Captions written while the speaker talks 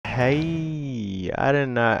Hey, I did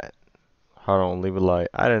not. Hold on, leave a light.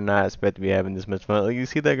 I did not expect to be having this much fun. Like, you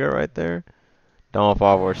see that girl right there? Don't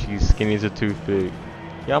fall for her. She's skinny as a toothpick.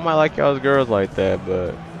 Y'all might like y'all's girls like that,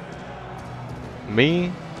 but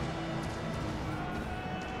me,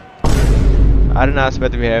 I did not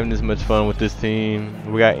expect to be having this much fun with this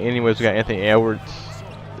team. We got Anthony Edwards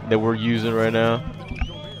that we're using right now.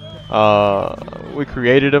 We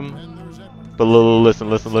created him, but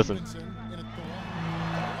listen.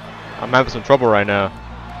 I'm having some trouble right now.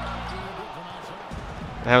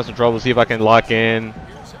 I'm having some trouble. See if I can lock in.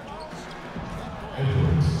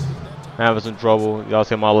 I'm having some trouble. Y'all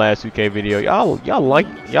see my last 2K video. Y'all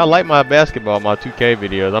like my basketball, my 2K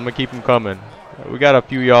videos. I'm gonna keep them coming. We got a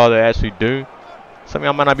few y'all that actually do. Some of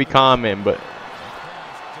y'all might not be commenting, but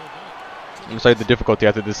I'm gonna show you the difficulty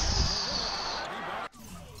after this.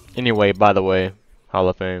 Anyway, by the way, Hall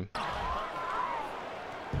of Fame.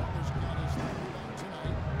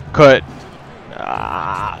 Cut.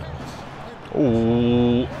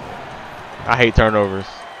 Ooh. I hate turnovers.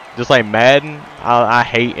 Just like Madden, I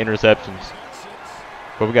hate interceptions.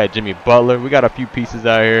 But we got Jimmy Butler. We got a few pieces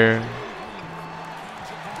out here.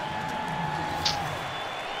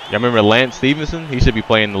 Y'all remember Lance Stevenson? He should be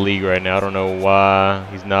playing in the league right now. I don't know why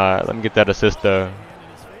he's not. Let me get that assist though.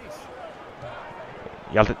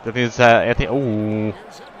 Y'all think this is how Anthony? Ooh.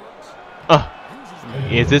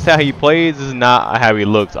 Is this how he plays? This is not how he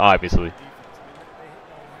looks, obviously.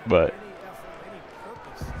 But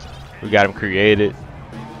we got him created.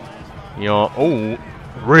 You know, oh,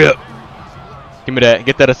 rip. Give me that.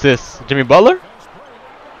 Get that assist. Jimmy Butler?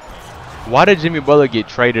 Why did Jimmy Butler get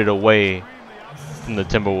traded away from the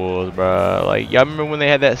Timberwolves, bro? Like, y'all remember when they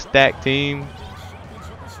had that stacked team?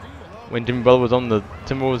 When Jimmy Butler was on the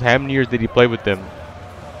Timberwolves, how many years did he play with them?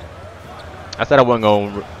 I said I wasn't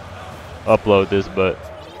going to upload this, but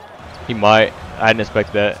he might. I didn't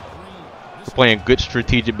expect that. We're playing good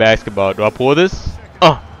strategic basketball. Do I pull this?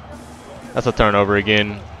 That's a turnover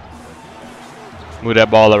again. Move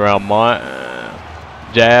that ball around.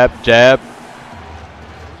 Jab.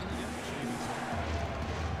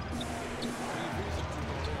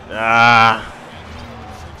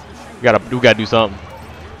 We gotta do something.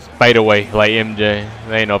 Fade away like MJ.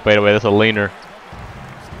 There ain't no fade away. That's a leaner.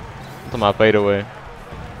 That's my fade away.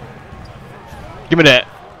 Give me that.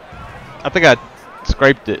 I think I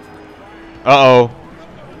scraped it. Uh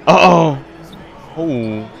oh.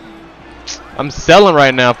 Ooh. I'm selling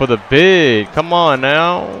right now for the bid. Come on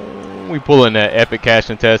now. We pulling that epic cash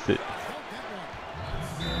contested.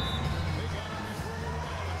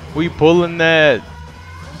 We pulling that.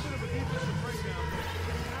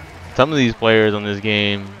 Some of these players on this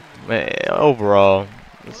game, man, overall,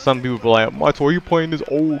 some people are like, Mato, are you playing this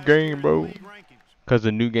old game, bro? Because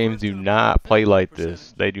the new games do not play like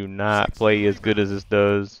this. They do not play as good as this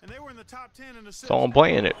does. So I'm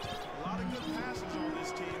playing it.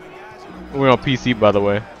 We're on PC, by the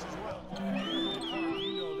way.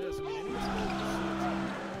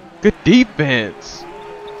 Good defense.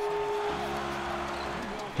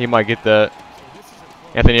 He might get that.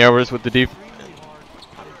 Anthony Edwards with the deep.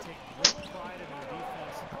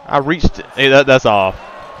 I reached. Hey, that's off.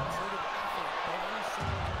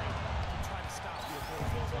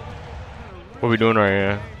 What are we doing right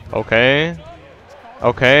here? Okay.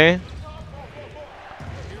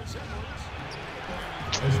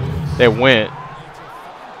 They went.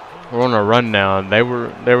 We're on a run now, and they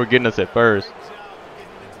were getting us at first.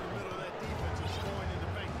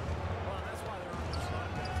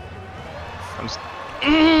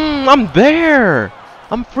 I'm there.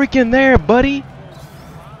 I'm freaking there, buddy.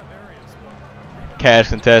 Cash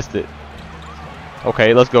contested.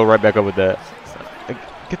 Okay, let's go right back up with that.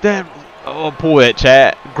 Get that. Oh, pull that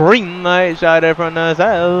chat. Green light shot there from the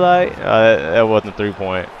satellite. That wasn't a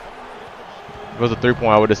 3-point. If it was a 3-point,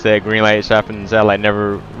 I would have said green light shot from the satellite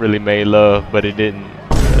never really made love, but it didn't.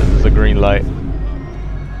 It's a green light.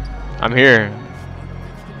 I'm here.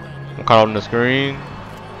 I'm caught on the screen.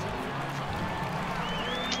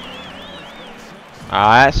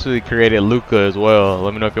 I actually created Luca as well.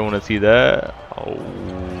 Let me know if you want to see that.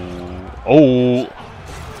 Oh.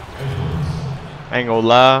 I ain't gonna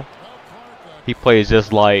lie. He plays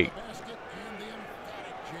just like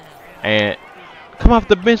Ant. Come off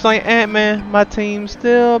the bench like Ant-Man. My team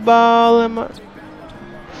still balling.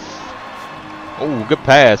 Oh, good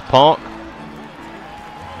pass, punk.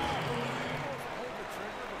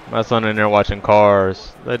 My son in there watching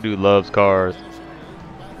Cars. That dude loves Cars.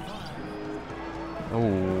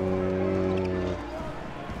 Oh.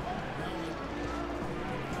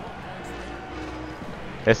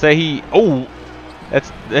 They say he. Oh.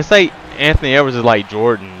 They say Anthony Edwards is like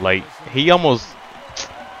Jordan. Like he almost.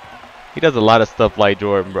 He does a lot of stuff like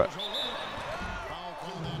Jordan, bro.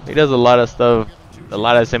 He does a lot of stuff, a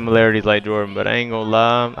lot of similarities like Jordan, but I ain't gonna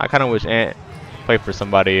lie. I kind of wish Ant played for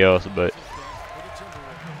somebody else, but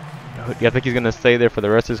I think he's gonna stay there for the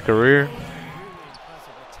rest of his career.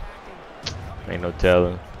 Ain't no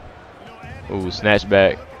telling. Ooh, snatch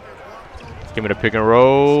back. Give me the pick and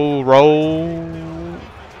roll. Roll.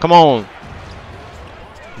 Come on.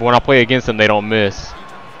 But when I play against them, they don't miss.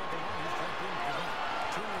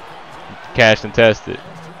 Cash and test it.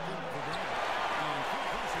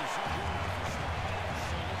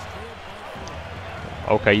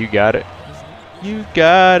 Okay, you got it. You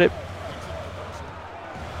got it.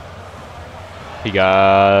 He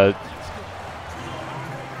got.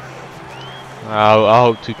 I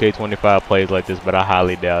hope 2K25 plays like this, but I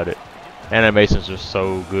highly doubt it. Animations are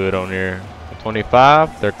so good on here.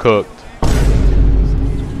 25, they're cooked.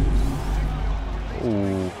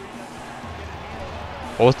 Ooh.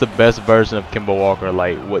 What's the best version of Kemba Walker?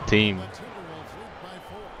 Like, what team?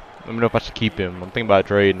 Let me know if I should keep him. I'm thinking about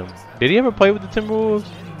trading him. Did he ever play with the Timberwolves?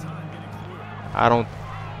 I don't.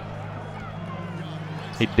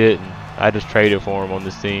 He didn't. I just traded for him on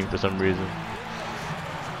this team for some reason.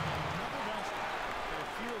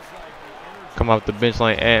 Come off the bench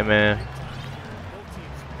like Ant-Man.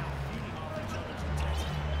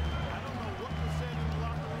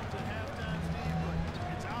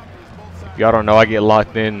 If y'all don't know, I get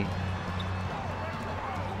locked in.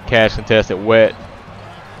 Cash contested wet.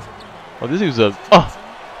 Oh, this dude's a. Oh!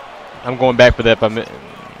 I'm going back for that if I miss.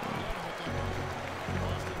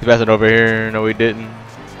 He passed it over here. No, he didn't.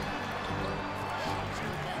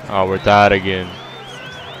 Oh, we're tied again.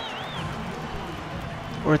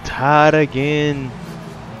 We're tied again.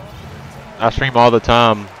 I stream all the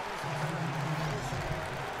time.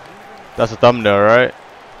 That's a thumbnail, right?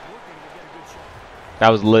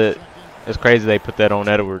 That was lit. It's crazy they put that on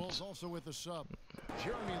Edwards.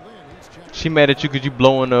 She mad at you because you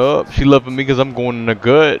blowing her up. She loving me because I'm going in the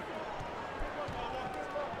gut.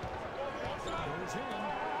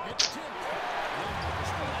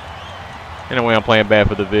 Anyway, I'm playing bad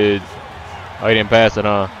for the vid. Oh, he didn't pass it,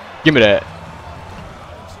 huh? Give me that.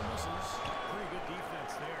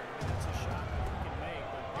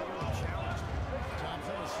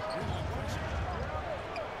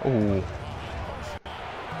 Ooh.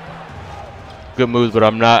 Good moves, but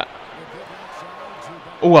I'm not.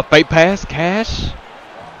 Ooh, a fake pass, Cash.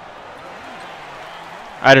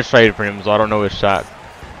 I just traded for him, so I don't know his shot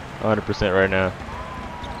 100% right now.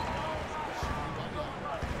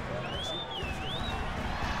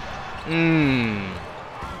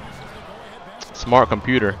 Smart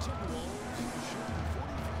computer.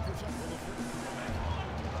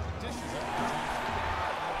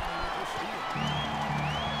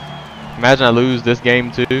 Imagine I lose this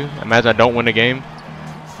game too. Imagine I don't win the game.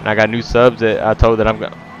 And I got new subs that I told that I'm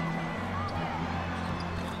going.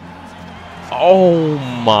 Oh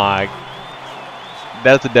my.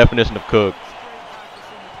 That's the definition of cook.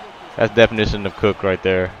 That's definition of cook right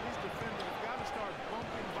there.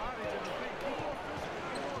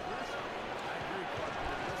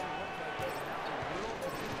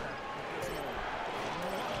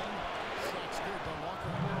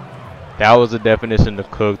 That was the definition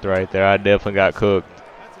of cooked right there. I definitely got cooked.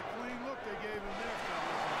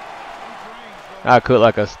 I cook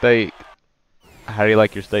like a steak. How do you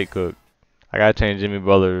like your steak cooked? I gotta change Jimmy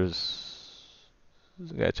Butler's.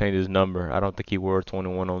 I gotta change his number. I don't think he wore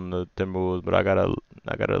 21 on the Timberwolves, but I gotta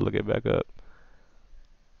look it back up.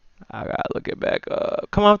 I gotta look it back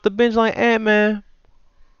up. Come off the bench like Ant-Man.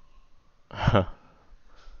 I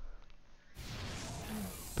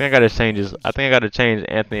think I gotta change his. I think I gotta change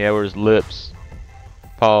Anthony Edwards' lips.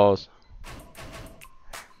 Pause.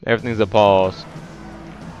 Everything's a pause.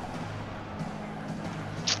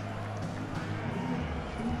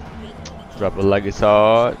 Drop it like it's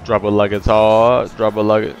hard. Drop it like it's hard. Drop it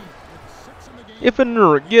like it. If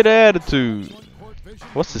in get attitude.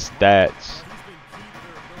 What's his stats?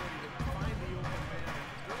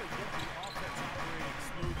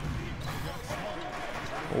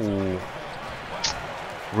 Ooh.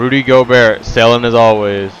 Rudy Gobert selling as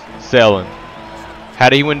always. Selling. How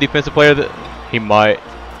do he win defensive player? He might.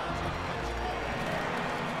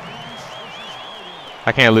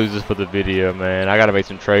 I can't lose this for the video, man. I gotta make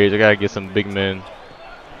some trades. I gotta get some big men.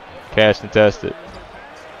 Cash and test it.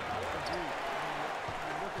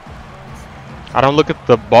 I don't look at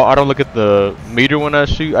the ball. I don't look at the meter when I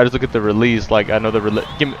shoot. I just look at the release. Like I know the release.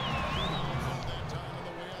 Give me.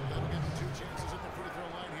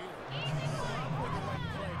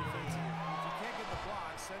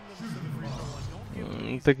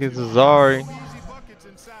 I think it's Zari.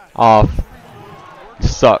 Off.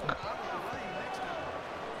 Suck.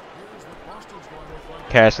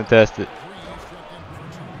 Cash contested.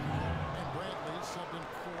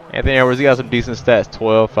 Anthony Edwards, he got some decent stats.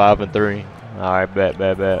 12, 5, and 3. Alright, bet.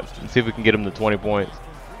 Let's see if we can get him to 20 points.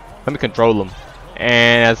 Let me control him.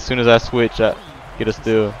 And as soon as I switch, I get a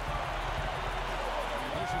steal.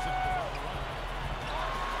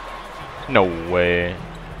 No way.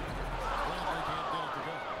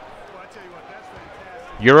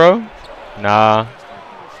 Euro? Nah.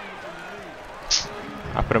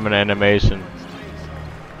 I put him in animation.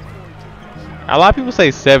 A lot of people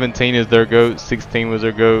say 17 is their GOAT, 16 was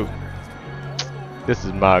their GOAT. This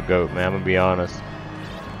is my GOAT, man. I'm gonna be honest.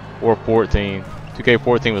 Or 14.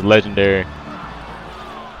 2K14 was legendary.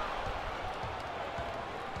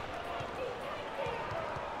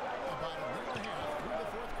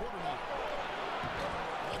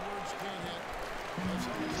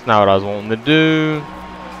 It's not what I was wanting to do.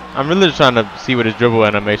 I'm really just trying to see what his dribble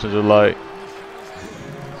animations are like.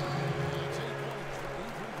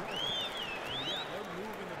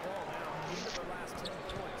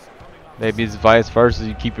 Maybe it's vice versa.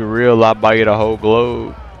 You keep it real, I'll buy you the whole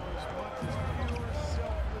globe.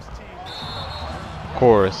 Of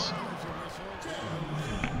course.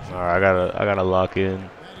 Alright, I gotta lock in.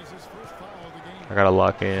 I gotta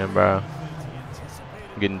lock in, bro.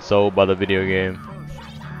 I'm getting sold by the video game.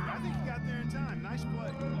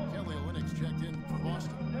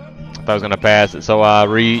 I thought I was gonna pass it, so I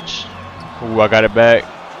reach. Ooh, I got it back.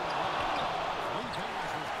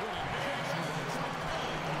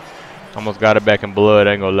 Almost got it back in blood,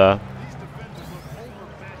 I ain't gonna lie.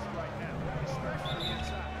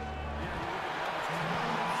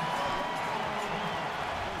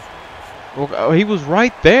 Oh, he was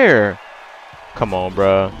right there. Come on,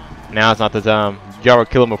 bro. Now it's not the time. Y'all were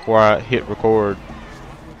killing before I hit record.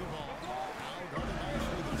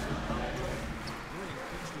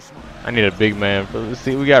 I need a big man. Let's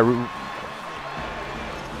see, we got.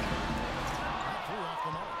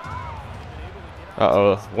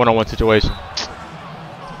 Uh-oh, one-on-one situation.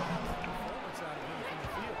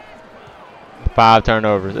 5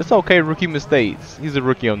 turnovers. It's okay, rookie mistakes. He's a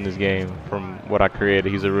rookie on this game. From what I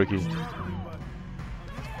created, he's a rookie.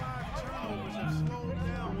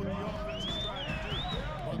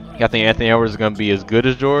 I think Anthony Edwards is going to be as good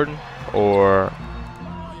as Jordan, or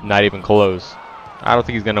not even close. I don't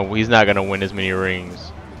think he's not gonna win as many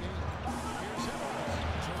rings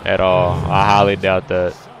at all. I highly doubt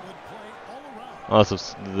that.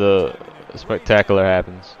 Unless the spectacular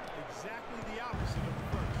happens.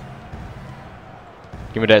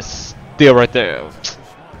 Give me that steal right there.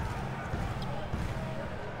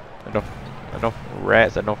 I don't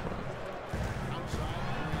rats. I don't.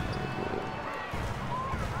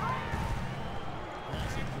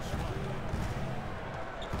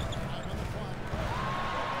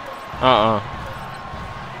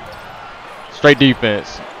 Straight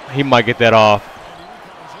defense. He might get that off.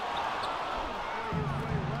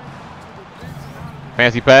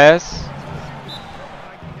 Fancy pass.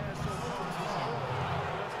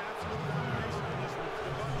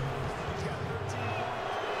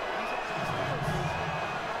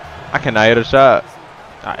 I cannot hit a shot.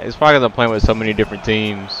 It's probably because I'm playing with so many different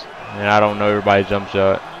teams and I don't know everybody's jump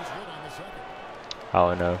shot. I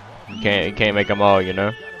don't know. You can't make them all, you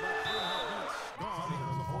know.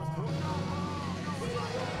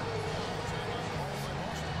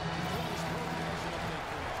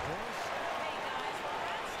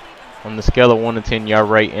 On the scale of 1 to 10, y'all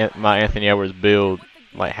rate my Anthony Edwards build.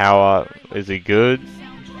 Like is he good?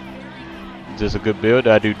 Is this a good build?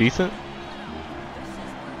 Did I do decent?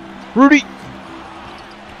 Rudy!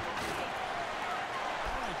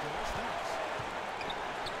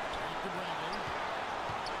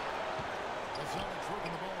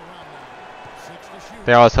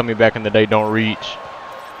 They always tell me back in the day, don't reach.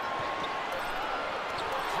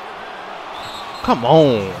 Come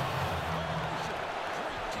on.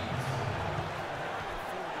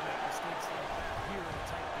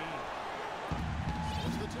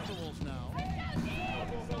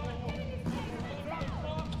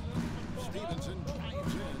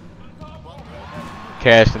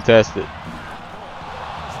 Cash contested.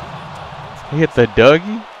 He hit the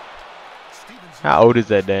Dougie? How old is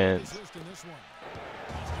that dance?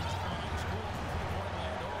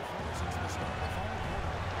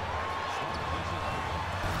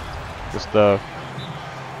 Good stuff.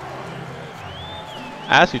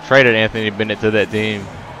 I actually traded Anthony Bennett to that team.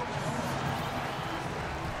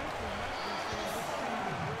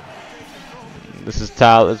 This is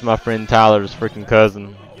Tyler. This is my friend Tyler's freaking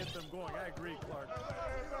cousin.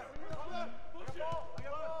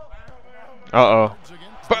 Uh-oh.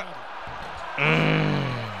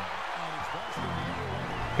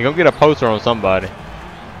 He gonna get a poster on somebody.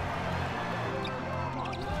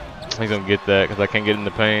 He's gonna get that because I can't get in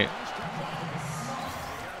the paint.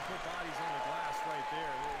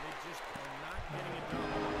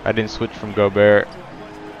 I didn't switch from Gobert.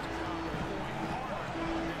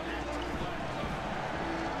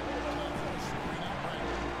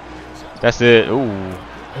 That's it. Ooh.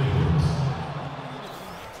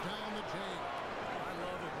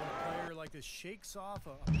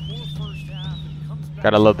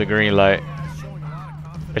 Gotta love the green light.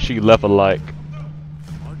 That she left alike.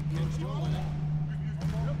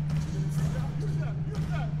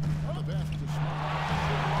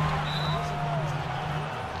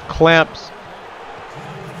 Clamps.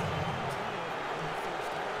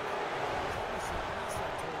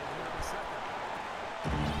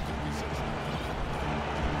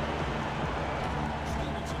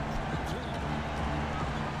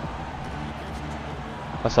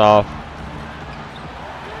 That's off.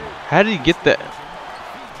 How did he get that?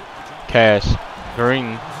 Cash.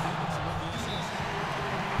 Green.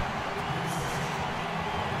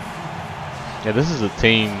 Yeah, this is a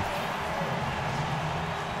team.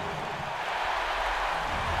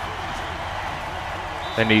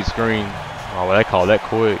 They need screen. Oh, well, they call that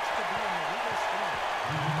quick.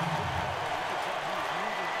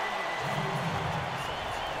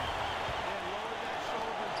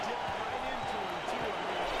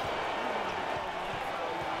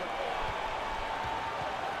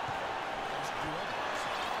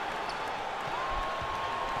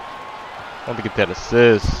 I want to get that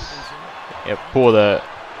assist. Yeah, pull that.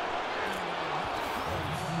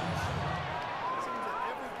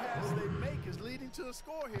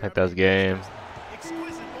 I think that's game.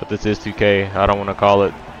 But this is 2K. I don't want to call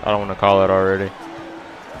it. I don't want to call it already.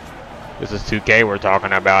 This is 2K we're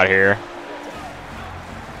talking about here.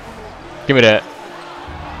 Give me that.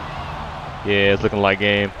 Yeah, it's looking like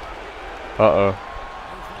game. Uh-oh.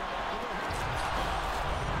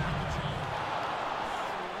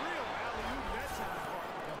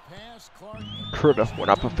 Coulda. We're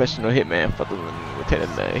not professional hitman. For the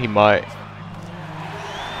lieutenant, he might.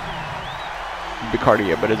 Be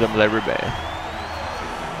Cartier, but it's a every band.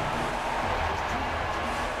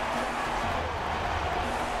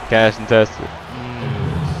 Cash and tested.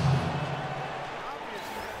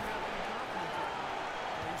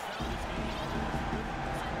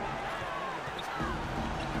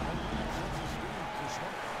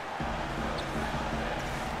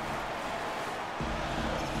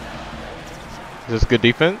 Is this good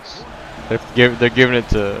defense? They're giving it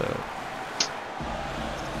to.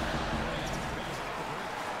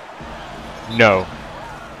 No.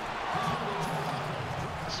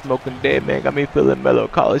 Smoking dead man got me feeling mellow.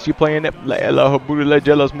 College, you playing that la her booty let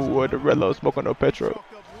jello smooth with the rello. Smoking no petrol.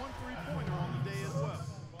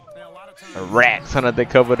 Racks, honey, they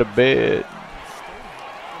cover the bed.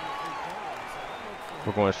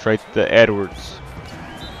 We're going straight to Edwards.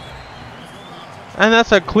 And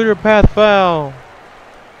that's a clear path foul.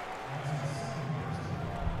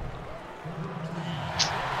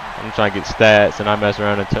 I'm trying to get stats and I mess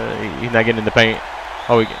around and turn. He's not getting in the paint.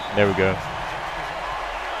 Oh, there we go.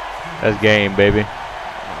 That's game, baby.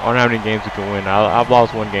 I wonder how many games we can win. I've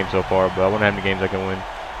lost one game so far, but I wonder how many games I can win.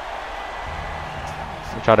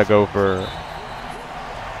 I'm trying to go for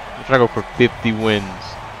 50 wins.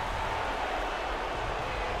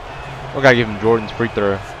 I gotta give him Jordan's free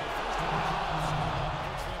throw.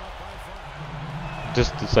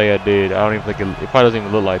 Just to say I did. I don't even think it probably doesn't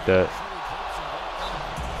even look like that.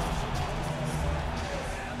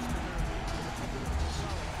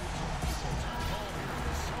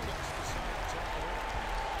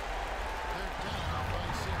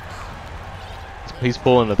 He's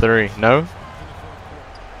pulling the three. No?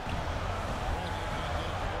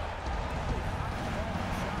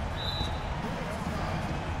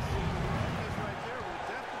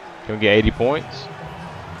 Can we get 80 points?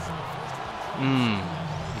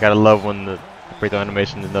 Gotta love when the free throw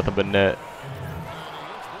animation is nothing but net.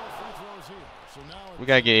 We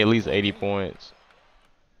gotta get at least 80 points.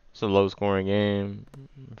 It's a low scoring game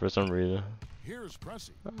for some reason.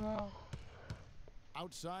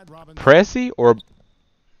 Pressy or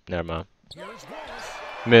never mind.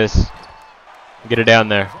 Miss. Get it down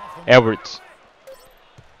there. Edwards.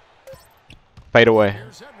 Fade away.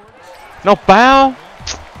 No foul.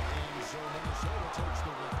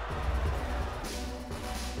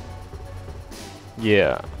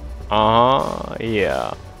 Yeah. Uh-huh.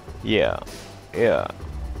 Yeah. Yeah. Yeah.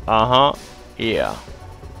 Uh-huh. Yeah.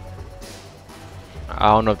 I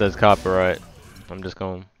don't know if that's copyright. I'm just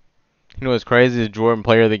going. You know what's crazy is Jordan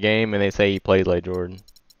player of the game and they say he plays like Jordan.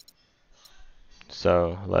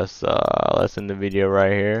 So let's end the video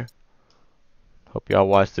right here. Hope y'all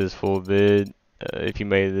watch this full vid. if you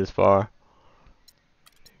made it this far.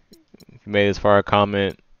 If you made it this far,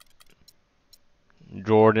 comment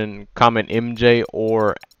Jordan, comment MJ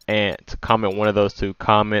or Ant. Comment one of those two.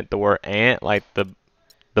 Comment the word Ant, like the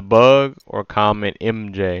bug, or comment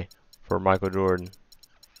MJ for Michael Jordan.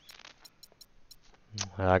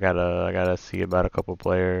 I gotta see about a couple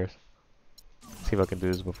players. See if I can do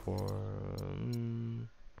this before.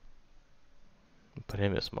 Put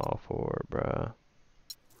him at small forward, bruh.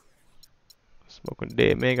 Smoking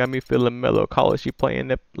dead man got me feeling mellow. Call it she playing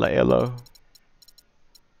that like hello.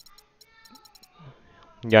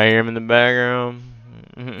 Y'all hear him in the background?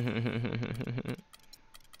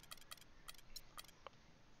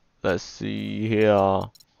 Let's see here.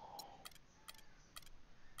 Alright,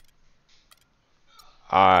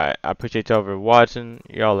 I appreciate y'all for watching.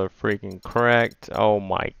 Y'all are freaking cracked. Oh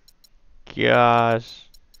my gosh.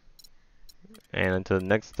 And until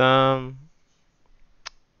next time,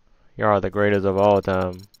 y'all are the greatest of all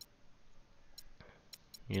time.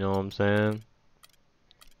 You know what I'm saying?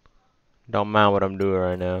 Don't mind what I'm doing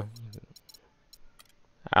right now.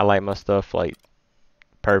 I like my stuff like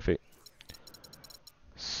perfect.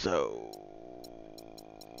 So,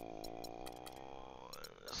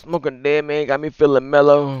 smoking dead man got me feeling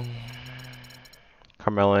mellow.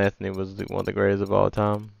 Carmelo Anthony was one of the greatest of all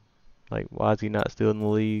time. Like, why is he not still in the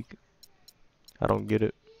league? I don't get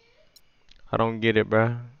it. I don't get it,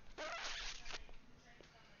 bruh.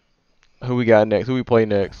 Who we got next? Who we play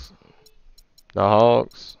next? The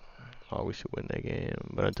Hawks. Oh, we should win that game.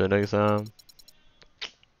 But until next time,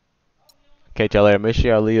 catch y'all later. Make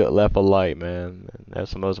sure y'all left a like, man.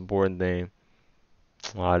 That's the most important thing.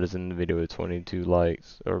 I just in the video with 22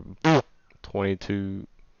 likes or 22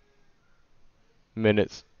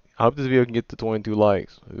 minutes. I hope this video can get to 22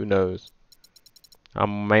 likes. Who knows?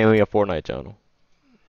 I'm mainly a Fortnite channel.